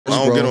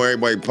I don't get on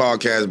everybody's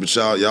podcast, but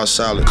y'all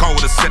solid. Cold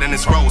to sit in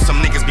this road. Some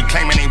niggas be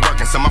claiming ain't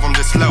working. Some of them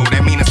just slow.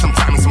 That means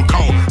sometimes some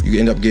cold. You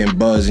end up getting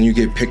buzzed and you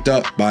get picked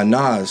up by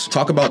Nas.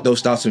 Talk about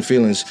those thoughts and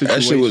feelings.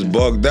 That shit was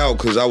bugged out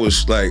because I was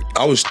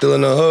still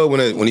in the hood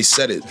when he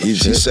said it. He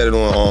said it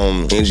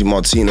on Angie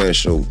Martinez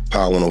show,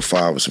 Power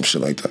 105 or some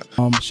shit like that.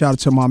 Shout out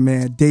to my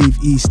man Dave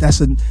East.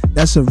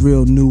 That's a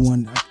real new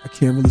one. I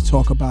can't really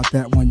talk about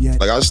that one yet.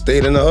 Like I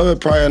stayed in the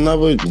hood probably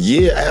another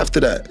year after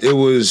that. It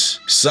was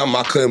something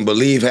I couldn't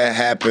believe had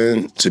happened.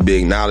 To be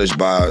acknowledged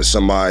by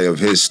somebody of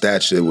his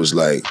stature, it was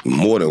like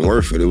more than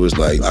worth it. It was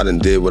like I done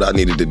did what I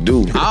needed to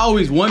do. I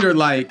always wondered,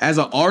 like, as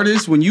an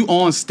artist, when you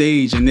on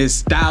stage and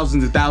there's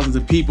thousands and thousands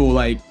of people,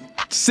 like,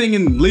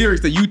 singing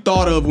lyrics that you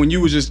thought of when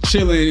you was just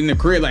chilling in the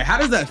crib, like, how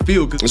does that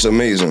feel? It's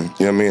amazing.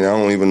 You know what I mean? I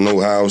don't even know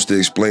how else to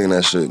explain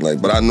that shit.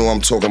 Like, but I know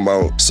I'm talking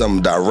about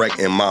something direct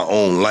in my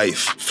own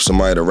life. For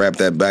somebody to rap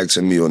that back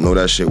to me or know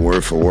that shit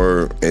word for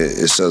word,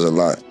 it says a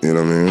lot. You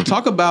know what I mean?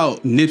 Talk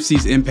about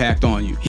Nipsey's impact on you.